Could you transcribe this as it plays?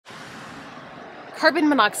Carbon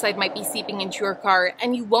monoxide might be seeping into your car,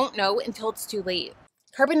 and you won't know until it's too late.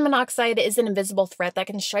 Carbon monoxide is an invisible threat that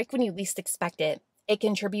can strike when you least expect it. It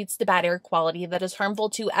contributes to bad air quality that is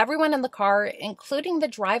harmful to everyone in the car, including the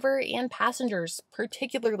driver and passengers,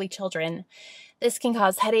 particularly children. This can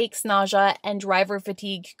cause headaches, nausea, and driver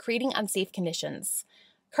fatigue, creating unsafe conditions.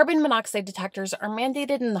 Carbon monoxide detectors are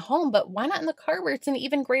mandated in the home, but why not in the car where it's an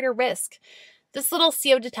even greater risk? This little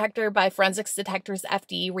CO detector by Forensics Detectors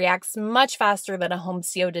FD reacts much faster than a home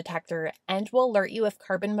CO detector and will alert you if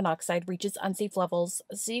carbon monoxide reaches unsafe levels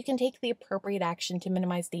so you can take the appropriate action to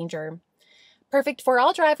minimize danger. Perfect for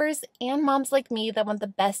all drivers and moms like me that want the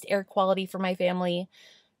best air quality for my family.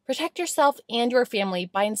 Protect yourself and your family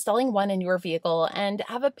by installing one in your vehicle and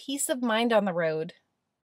have a peace of mind on the road.